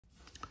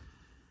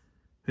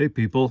Hey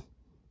people,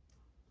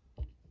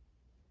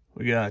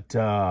 we got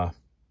some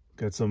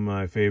of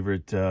my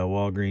favorite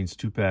Walgreens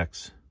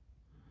 2-packs.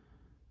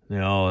 They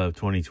all have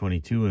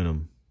 2022 in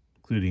them,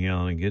 including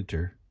Allen &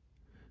 Ginter.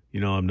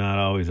 You know, I'm not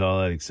always all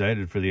that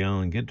excited for the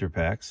Allen & Ginter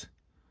packs.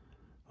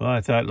 Well,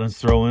 I thought,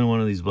 let's throw in one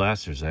of these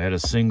blasters. I had a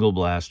single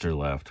blaster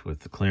left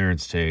with the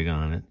clearance tag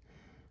on it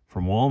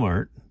from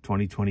Walmart,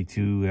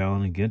 2022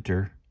 Allen &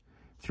 Ginter.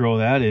 Throw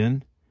that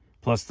in,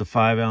 plus the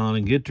 5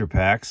 Allen & Ginter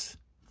packs.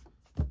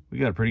 We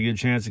got a pretty good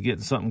chance of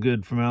getting something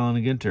good from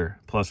Allen & Ginter.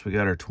 Plus, we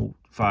got our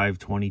 5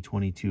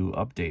 2022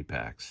 update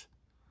packs.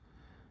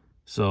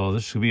 So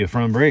this should be a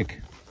fun break.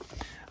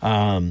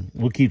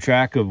 We'll keep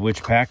track of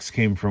which packs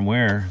came from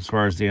where as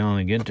far as the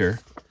Allen & Ginter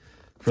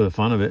for the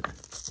fun of it.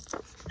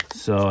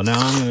 So now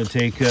I'm going to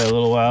take a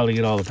little while to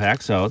get all the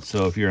packs out.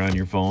 So if you're on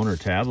your phone or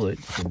tablet,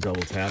 you can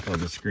double tap on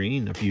the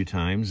screen a few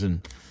times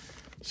and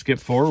skip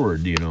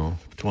forward,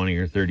 20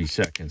 or 30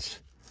 seconds.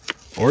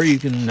 Or you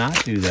can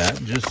not do that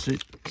and just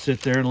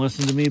sit there and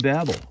listen to me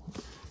babble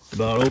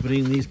about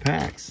opening these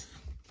packs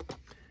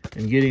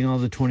and getting all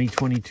the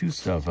 2022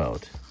 stuff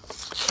out.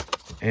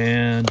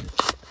 And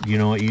you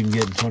know what you can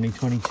get in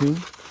 2022?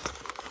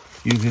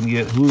 You can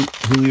get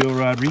Julio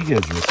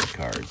Rodriguez rookie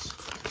cards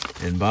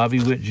and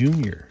Bobby Witt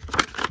Jr.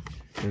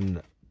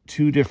 and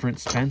 2 different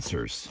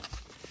Spencers.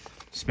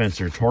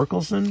 Spencer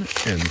Torkelson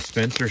and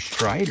Spencer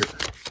Strider.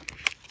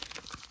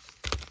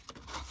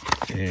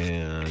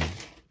 And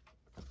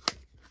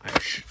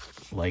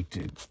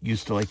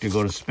used to like to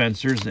go to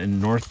Spencer's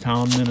in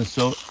Northtown,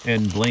 Minnesota,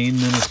 and Blaine,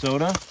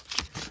 Minnesota.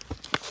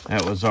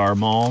 That was our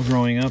mall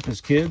growing up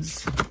as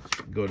kids.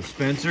 Go to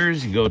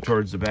Spencer's, you go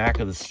towards the back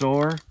of the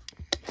store,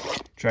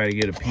 try to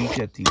get a peek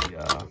at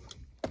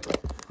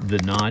the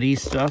naughty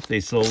stuff they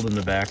sold in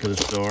the back of the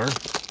store.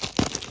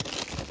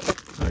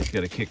 I just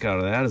got a kick out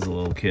of that as a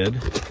little kid.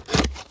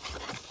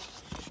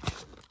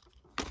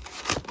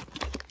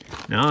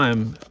 Now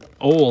I'm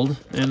old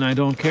and I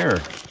don't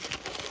care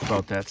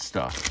about that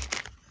stuff.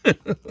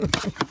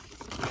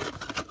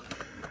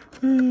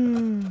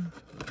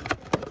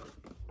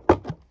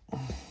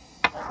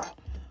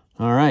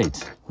 All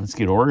right, let's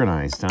get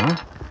organized, huh?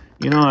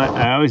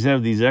 I always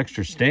have these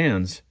extra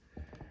stands,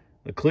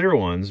 the clear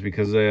ones,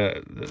 because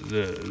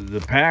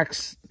the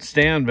packs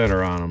stand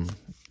better on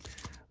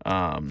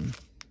them.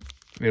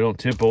 They don't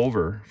tip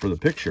over for the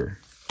picture.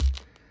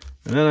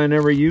 And then I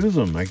never use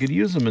them. I could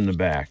use them in the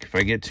back if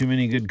I get too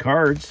many good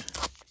cards.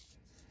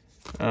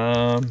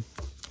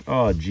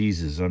 Oh,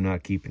 Jesus, I'm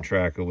not keeping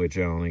track of which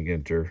Allen &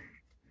 Ginter.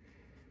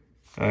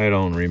 I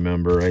don't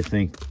remember. I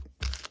think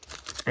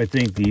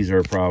these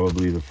are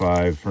probably the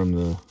 5 from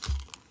the...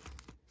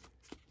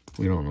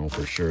 We don't know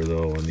for sure,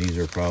 though. And these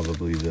are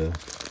probably the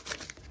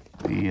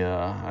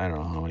I don't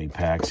know how many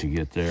packs you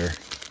get there.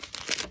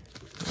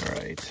 All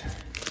right.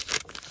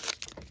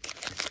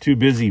 Too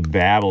busy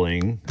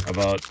babbling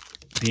about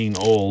being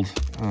old.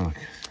 Oh.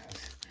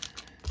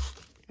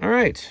 All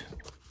right.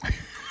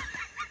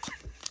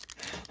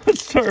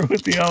 Let's start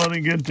with the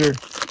Allen & Ginter.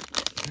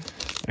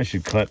 I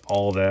should cut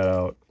all that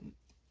out.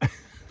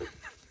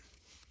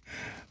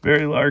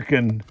 Barry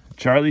Larkin,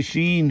 Charlie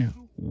Sheen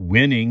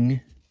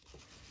winning.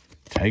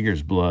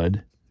 Tiger's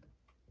Blood.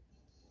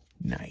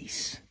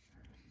 Nice.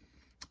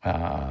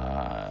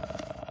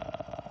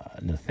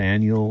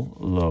 Nathaniel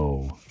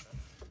Lowe.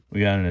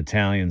 We got an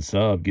Italian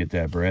sub. Get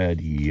that bread.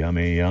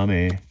 Yummy,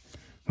 yummy.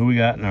 Who we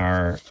got in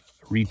our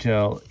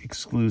retail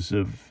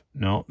exclusive?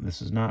 No,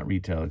 this is not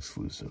retail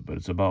exclusive, but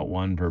it's about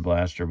 1 per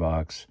blaster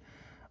box.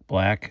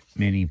 Black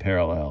Mini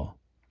Parallel.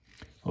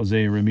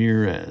 Jose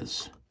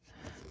Ramirez.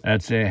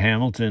 That's a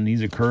Hamilton.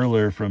 He's a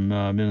curler from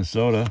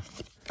Minnesota.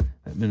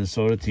 That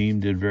Minnesota team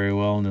did very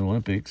well in the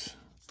Olympics.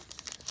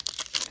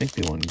 I think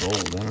they won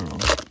gold. I don't know.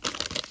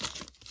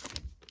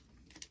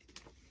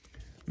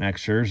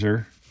 Max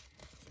Scherzer.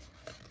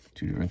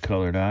 2 different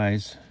colored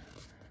eyes.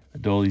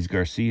 Adolis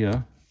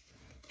Garcia.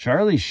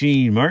 Charlie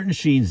Sheen. Martin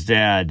Sheen's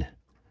dad.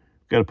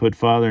 Got to put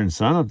father and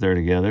son up there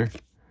together.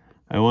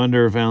 I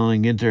wonder if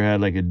Allen & Ginter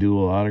had like a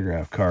dual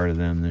autograph card of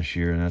them this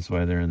year, and that's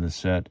why they're in the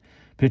set.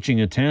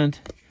 Pitching a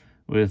tent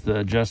with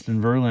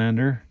Justin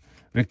Verlander,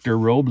 Victor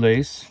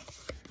Robles,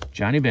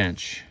 Johnny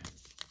Bench.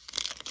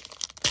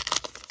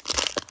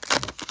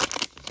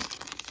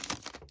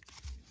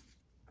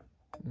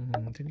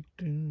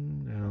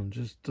 Down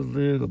just a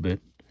little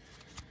bit.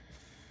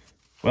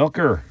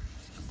 Welker.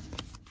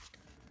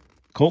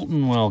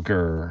 Colton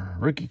Welker,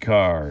 rookie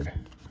card.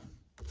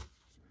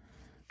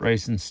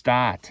 Bryson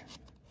Stott.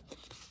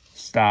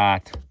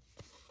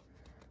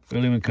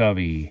 Willie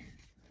McCovey.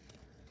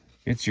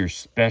 It's your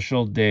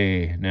special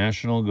day,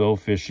 National Go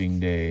Fishing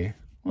Day.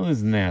 Well,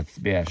 isn't that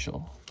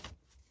special?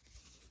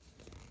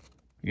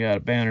 We got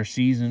a banner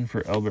season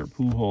for Albert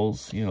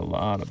Pujols. You know, a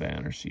lot of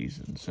banner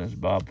seasons. Says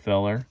Bob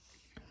Feller.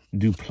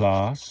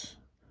 Duplass,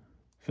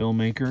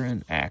 filmmaker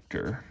and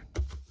actor.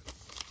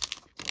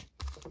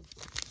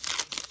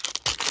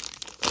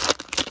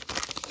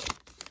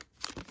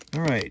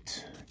 All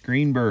right,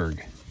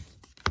 Greenberg,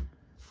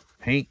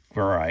 Hank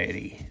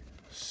variety,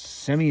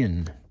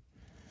 Semyon,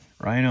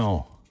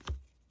 Rhino,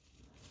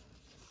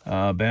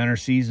 Banner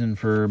season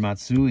for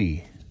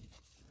Matsui.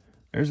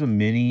 There's a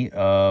mini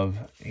of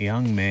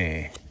Yang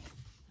Mei.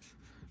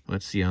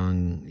 What's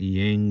Yang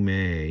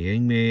Mei?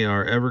 Yang Mei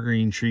are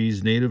evergreen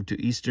trees native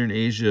to Eastern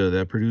Asia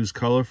that produce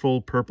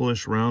colorful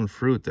purplish round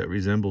fruit that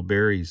resemble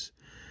berries.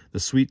 The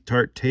sweet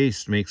tart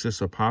taste makes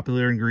this a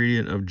popular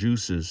ingredient of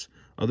juices,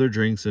 other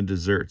drinks, and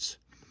desserts.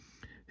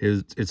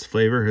 Its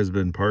flavor has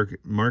been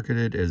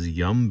marketed as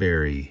Yum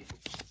Berry.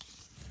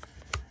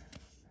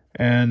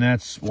 And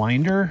that's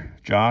Winder,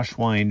 Josh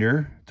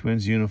Winder,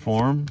 Twins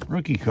uniform,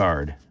 rookie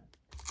card.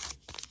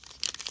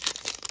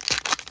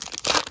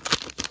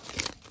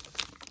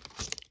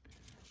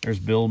 There's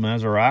Bill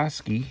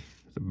Mazeroski,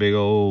 the big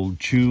old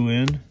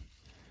chew-in.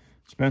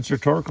 Spencer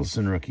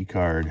Torkelson rookie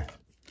card.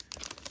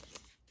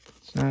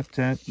 It's not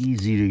that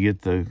easy to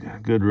get the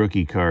good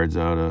rookie cards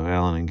out of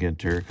Allen and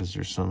Ginter because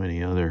there's so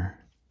many other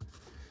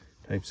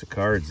types of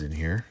cards in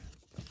here.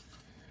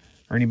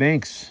 Ernie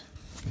Banks,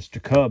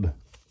 Mr. Cub.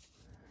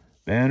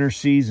 Banner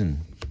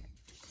season.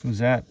 Who's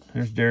that?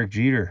 There's Derek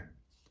Jeter.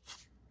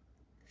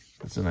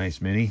 That's a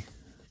nice mini.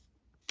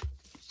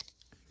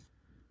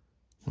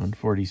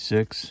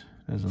 146.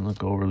 Doesn't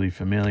look overly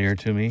familiar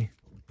to me.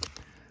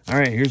 All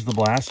right, here's the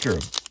blaster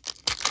of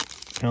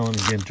Allen and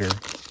Ginter.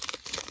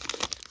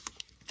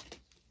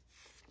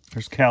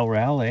 There's Cal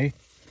Raleigh,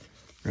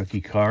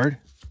 rookie card.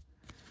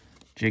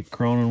 Jake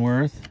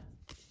Cronenworth.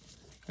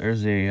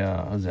 There's a,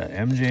 was that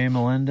MJ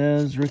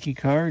Melendez rookie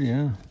card?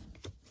 Yeah.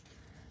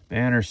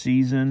 Banner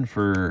season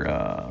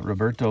for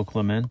Roberto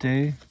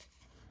Clemente.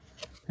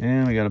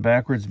 And we got a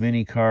backwards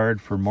mini card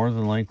for more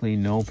than likely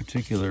no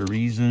particular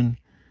reason.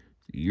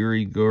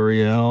 Yuri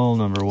Gurriel,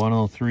 number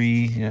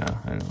 103. Yeah,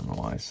 I don't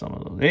know why some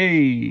of those.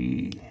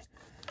 Hey!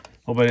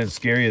 Hope I didn't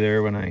scare you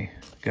there when I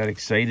got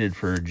excited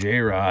for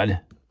J-Rod.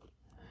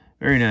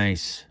 Very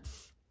nice.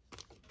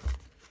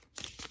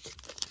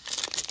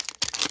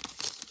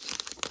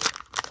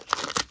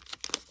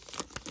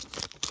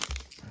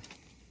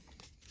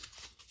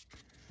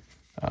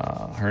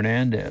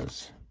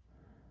 Hernandez.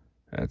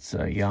 That's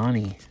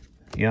Yanni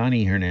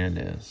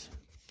Hernandez.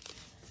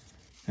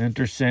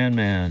 Enter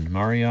Sandman,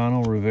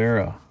 Mariano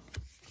Rivera.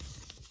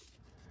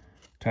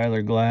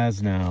 Tyler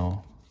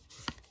Glasnow.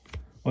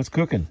 What's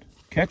cooking?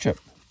 Ketchup.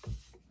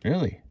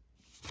 Really?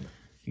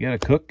 You gotta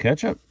cook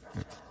ketchup?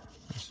 I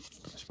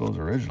suppose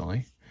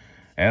originally.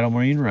 Adam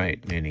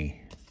Wainwright mini.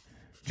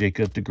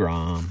 Jacob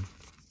DeGrom.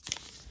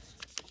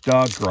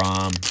 Dog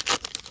Grom.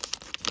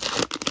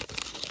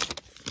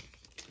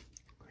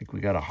 I think we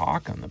got a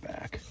hawk on the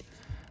back.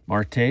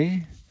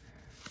 Marte.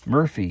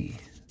 Murphy.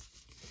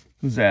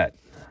 Who's that?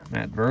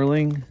 Matt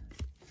Verling.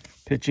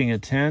 Pitching a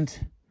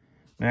tent.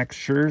 Max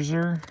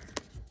Scherzer.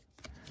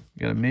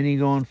 Got a mini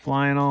going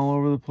flying all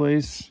over the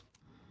place.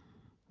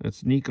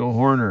 That's Nico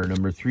Horner,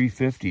 number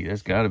 350.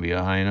 That's got to be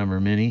a high number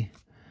mini.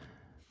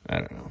 I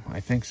don't know. I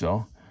think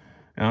so.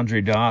 Andre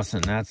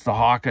Dawson. That's the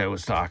hawk I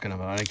was talking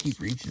about. I keep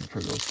reaching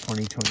for those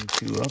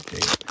 2022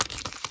 updates.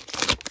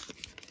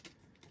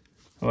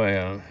 Oh,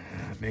 I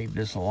made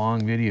this a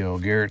long video.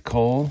 Garrett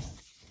Cole.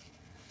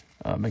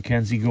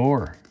 Mackenzie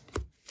Gore.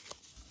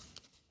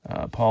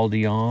 Paul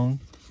DeYoung.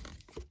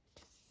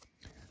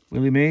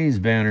 Willie Mays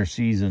banner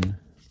season.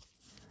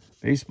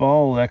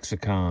 Baseball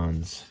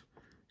lexicons.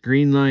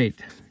 Green light.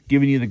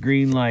 Giving you the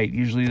green light.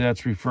 Usually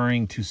that's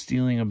referring to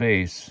stealing a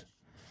base.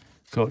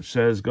 Coach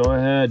says, go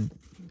ahead.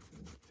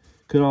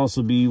 Could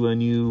also be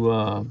when you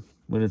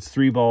when it's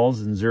 3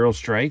 balls and 0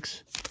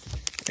 strikes.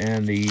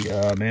 And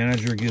the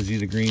manager gives you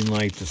the green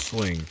light to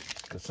swing.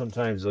 Because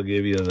sometimes they'll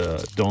give you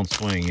the don't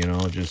swing, you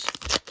know. Just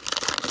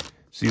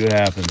see what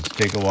happens.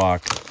 Take a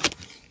walk.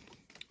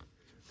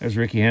 There's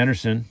Ricky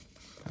Henderson.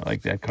 I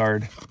like that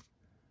card.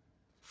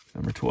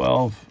 Number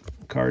 12.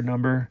 Card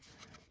number.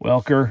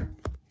 Welker.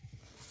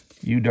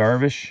 Yu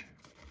Darvish.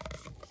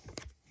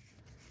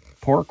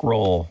 Pork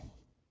roll.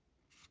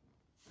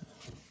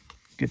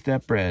 Get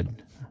that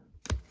bread.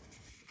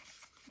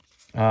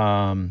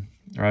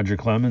 Roger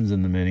Clemens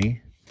in the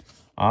mini.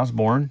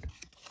 Osborne.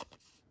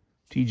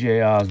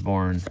 TJ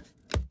Osborne.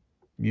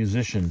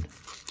 Musician.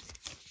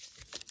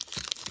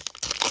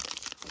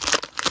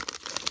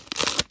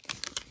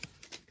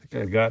 I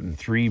think I've gotten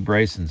 3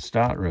 Bryson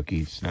Stott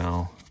rookies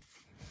now.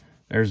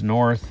 There's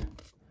North.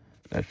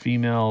 That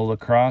female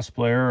lacrosse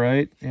player,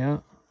 right? Yeah.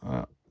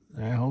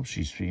 I hope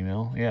she's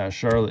female. Yeah,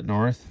 Charlotte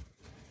North.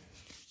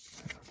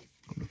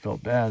 Would have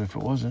felt bad if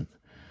it wasn't.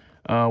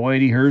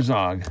 Whitey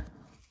Herzog.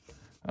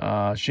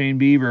 Shane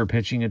Bieber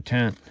pitching a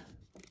tent.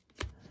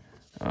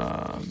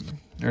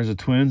 There's a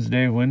Twins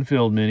Dave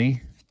Winfield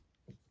mini.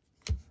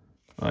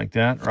 Like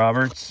that.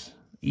 Roberts.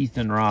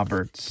 Ethan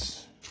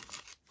Roberts.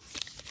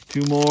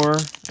 2 more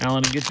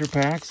Allen and Ginter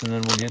packs, and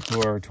then we'll get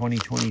to our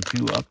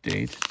 2022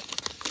 update.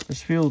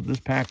 This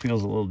pack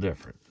feels a little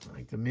different.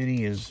 Like the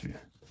mini is,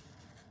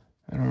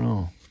 I don't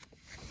know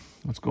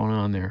what's going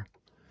on there.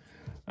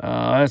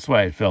 That's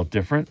why it felt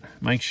different.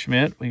 Mike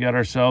Schmidt, we got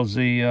ourselves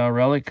the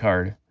relic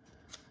card.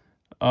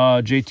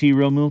 JT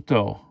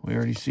Realmuto, we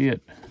already see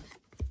it.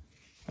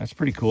 That's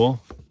pretty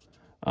cool.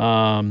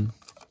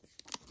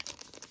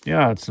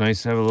 Yeah, it's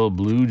nice to have a little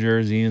blue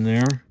jersey in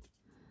there.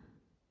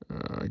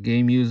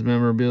 Game used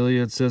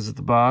memorabilia, it says at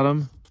the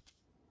bottom.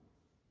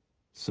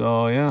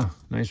 So, yeah,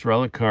 nice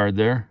relic card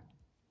there.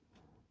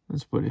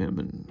 Let's put him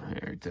in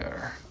right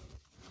there.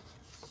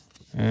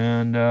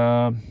 And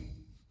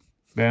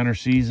banner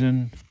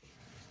season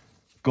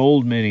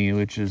gold mini,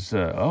 which is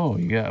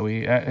look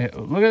at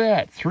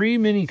that, 3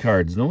 mini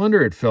cards. No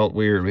wonder it felt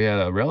weird. We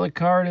had a relic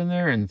card in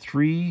there and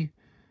 3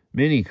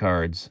 mini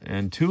cards,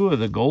 and 2 of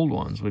the gold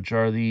ones, which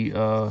are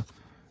the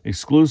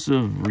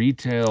exclusive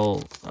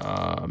retail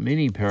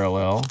mini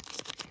parallel.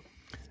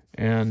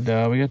 And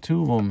we got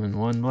 2 of them and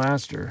 1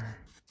 blaster.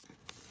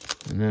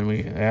 And then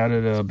we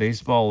added a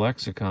baseball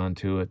lexicon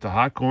to it. The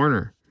hot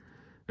corner,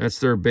 that's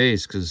third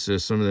base, because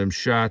some of them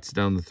shots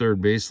down the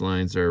third base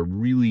lines are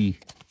really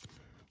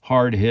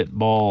hard hit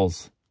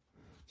balls.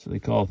 So they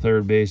call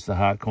third base the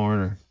hot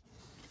corner.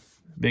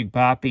 Big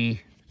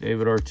Papi,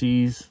 David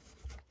Ortiz.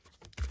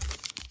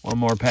 1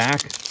 more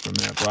pack from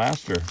that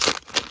blaster.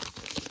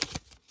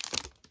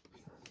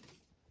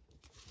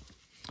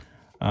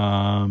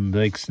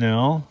 Blake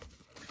Snell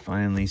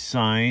finally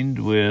signed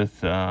with,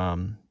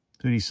 who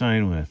did he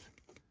sign with?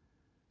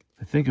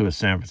 I think it was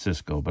San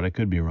Francisco, but I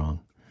could be wrong.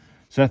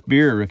 Seth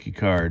Beer, rookie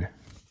card.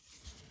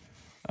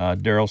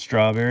 Darryl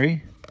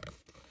Strawberry.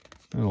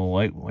 A little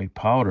white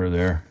powder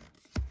there.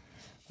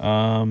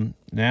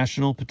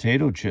 National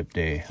Potato Chip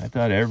Day. I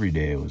thought every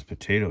day was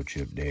Potato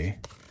Chip Day.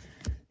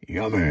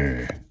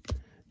 Yummy.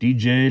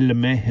 DJ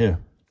LeMahieu.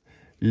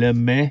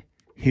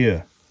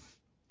 LeMahieu.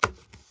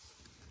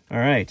 All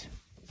right.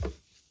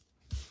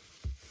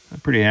 I'm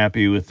pretty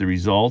happy with the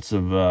results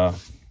of our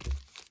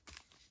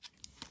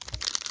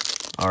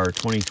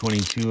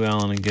 2022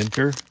 Allen and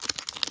Ginter.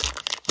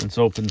 Let's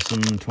open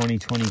some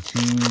 2022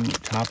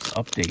 Topps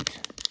Update.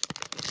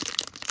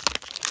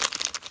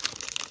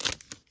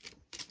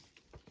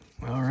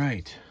 All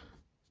right.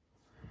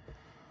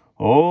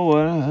 Oh,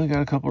 I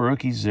got a couple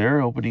rookies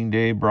there. Opening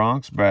day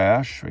Bronx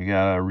Bash. We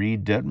got a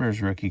Reed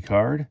Detmer's rookie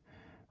card.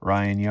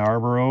 Ryan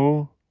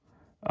Yarborough.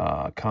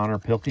 Connor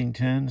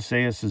Pilkington.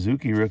 Seiya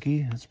Suzuki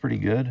rookie. That's pretty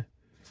good.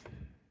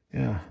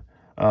 Yeah.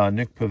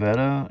 Nick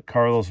Pivetta.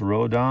 Carlos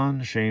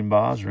Rodon. Shane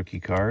Baz rookie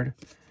card.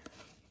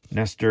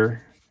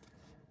 Nestor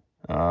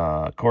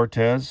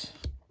Cortez.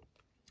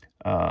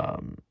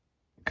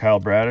 Kyle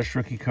Bradish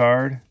rookie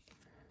card.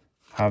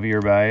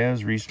 Javier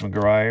Baez, Reese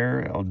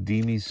McGuire,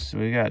 Aldemis.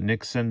 We got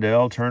Nick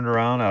Sendell turned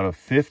around out of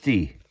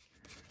 50.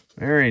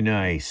 Very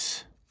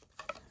nice.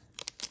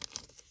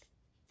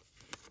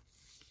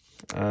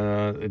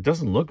 It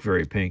doesn't look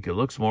very pink. It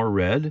looks more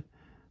red.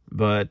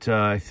 But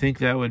I think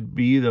that would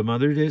be the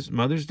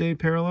Mother's Day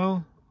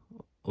parallel.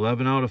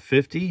 11 out of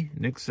 50.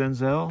 Nick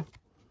Senzel.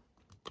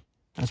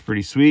 That's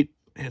pretty sweet.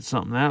 Hit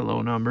something that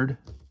low numbered.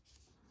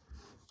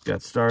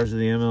 Got stars of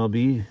the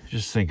MLB.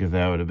 Just think if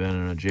that would have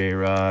been a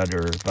J-Rod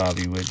or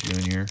Bobby Witt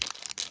Jr.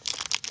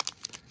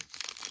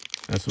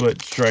 That's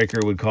what Stryker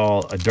would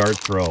call a dart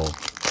throw.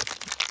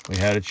 We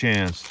had a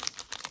chance.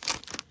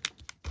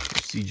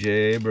 C.J.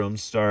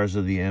 Abrams, stars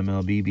of the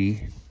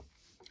MLBB.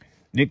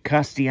 Nick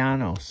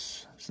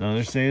Castellanos. It's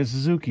another Seiya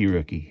Suzuki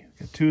rookie.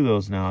 Got 2 of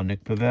those now.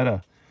 Nick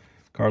Pivetta.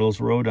 Carlos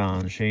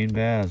Rodon. Shane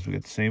Baz. We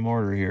got the same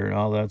order here.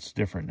 All that's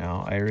different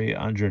now. Iri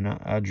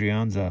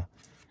Adrianza.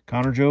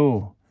 Connor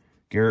Joe.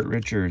 Garrett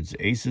Richards,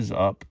 Aces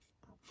Up.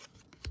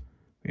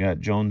 We got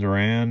Joan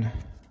Duran.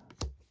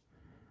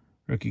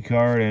 Rookie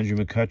card, Andrew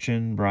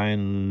McCutchen,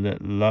 Brian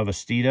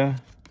Lavastida.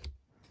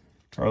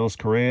 Carlos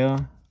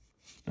Correa.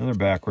 Another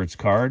backwards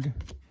card.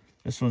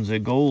 This one's a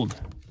gold.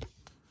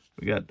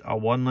 We got a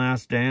One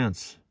Last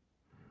Dance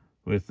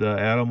with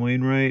Adam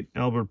Wainwright,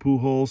 Albert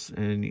Pujols,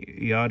 and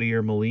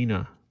Yadier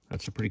Molina.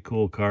 That's a pretty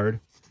cool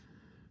card.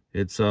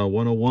 It's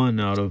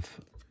 101 out of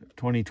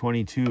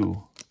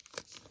 2022.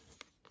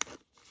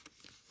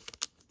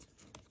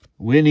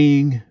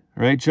 Winning,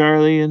 right,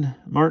 Charlie and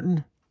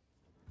Martin?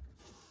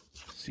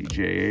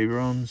 C.J.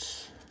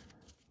 Abrams.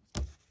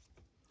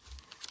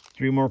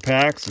 3 more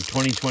packs of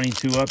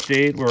 2022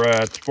 update. We're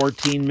at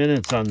 14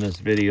 minutes on this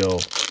video.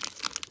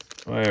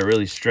 Boy, I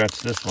really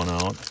stretched this one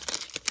out.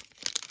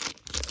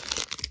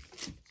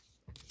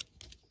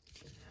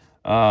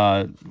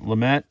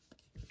 Lamet,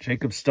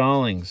 Jacob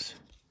Stallings,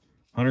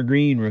 Hunter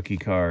Green rookie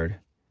card,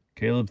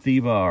 Caleb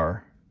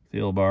Thielbar,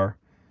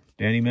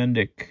 Danny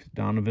Mendick,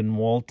 Donovan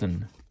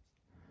Walton,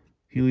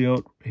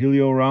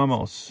 Helio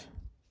Ramos,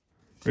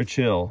 Rich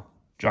Hill,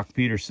 Jock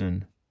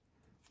Peterson,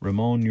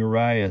 Ramon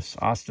Urias,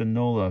 Austin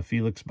Nola,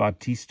 Felix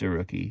Bautista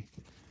rookie.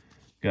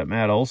 Got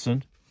Matt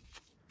Olson,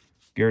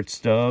 Garrett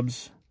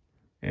Stubbs,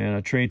 and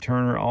a Trey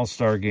Turner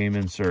All-Star Game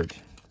insert.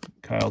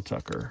 Kyle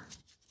Tucker.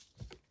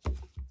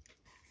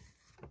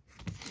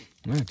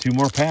 2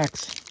 more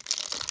packs.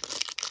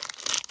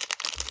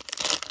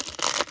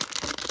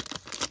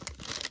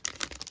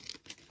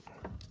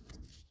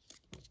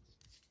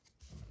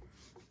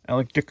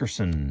 Alec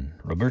Dickerson,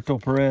 Roberto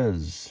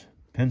Perez,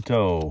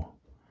 Pinto,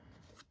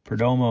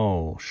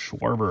 Perdomo,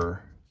 Schwarber.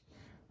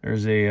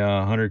 There's a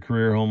 100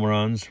 career home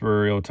runs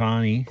for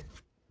Ohtani.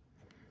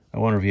 I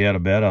wonder if he had a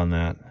bet on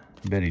that.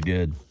 I bet he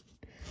did.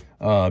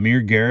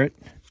 Amir Garrett,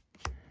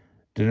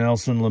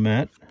 Denelson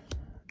Lamet,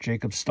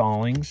 Jacob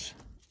Stallings,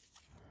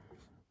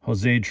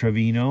 Jose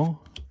Trevino,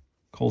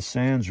 Cole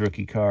Sands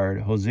rookie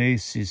card, Jose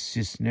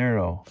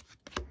Cisnero,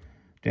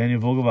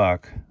 Daniel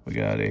Vogelbach. We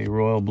got a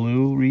Royal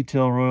Blue,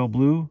 Retail Royal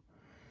Blue,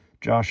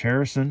 Josh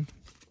Harrison,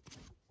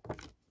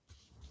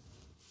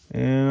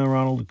 and a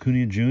Ronald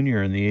Acuna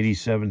Jr. in the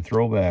 87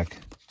 throwback.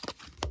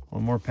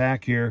 One more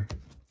pack here.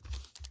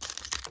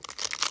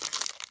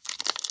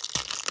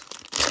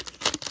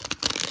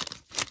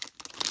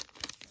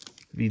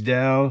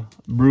 Vidal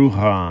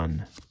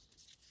Brujan,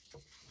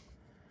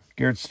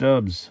 Garrett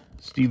Stubbs,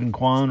 Stephen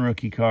Kwan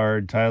rookie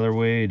card, Tyler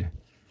Wade,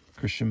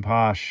 Christian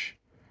Posh,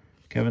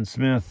 Kevin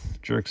Smith,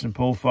 Jerkson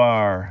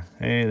Pofar.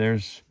 Hey,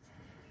 there's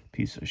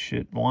piece of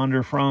shit.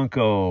 Wander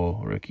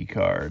Franco rookie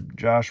card,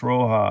 Josh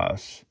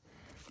Rojas,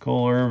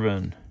 Cole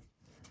Irvin,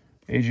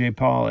 AJ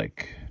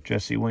Pollock,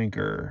 Jesse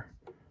Winker,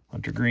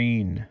 Hunter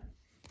Green,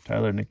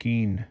 Tyler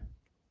Nakeen,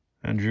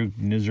 Andrew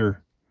Nizzer.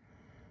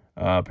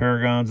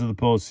 Paragons of the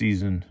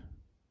postseason,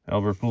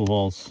 Albert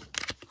Pujols.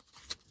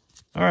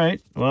 All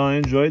right. Well, I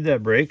enjoyed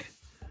that break.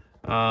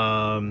 We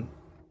got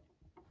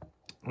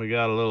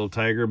a little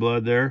Tiger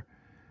blood there.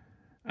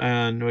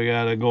 And we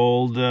got a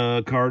gold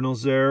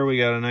Cardinals there. We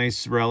got a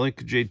nice relic,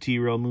 JT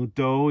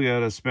Realmuto. We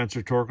got a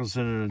Spencer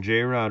Torkelson and a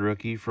J-Rod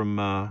rookie from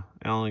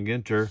Alan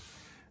Ginter.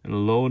 And a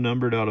low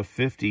numbered out of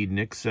 50,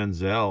 Nick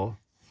Senzel.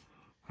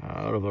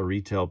 Out of a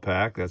retail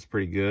pack. That's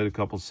pretty good. A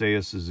couple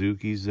Seiya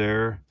Suzuki's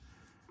there.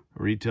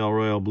 A retail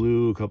Royal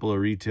Blue. A couple of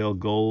retail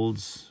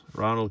golds.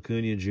 Ronald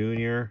Acuna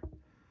Jr.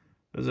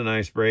 It was a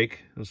nice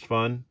break. It was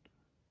fun.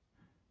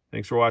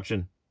 Thanks for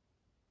watching.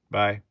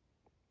 Bye.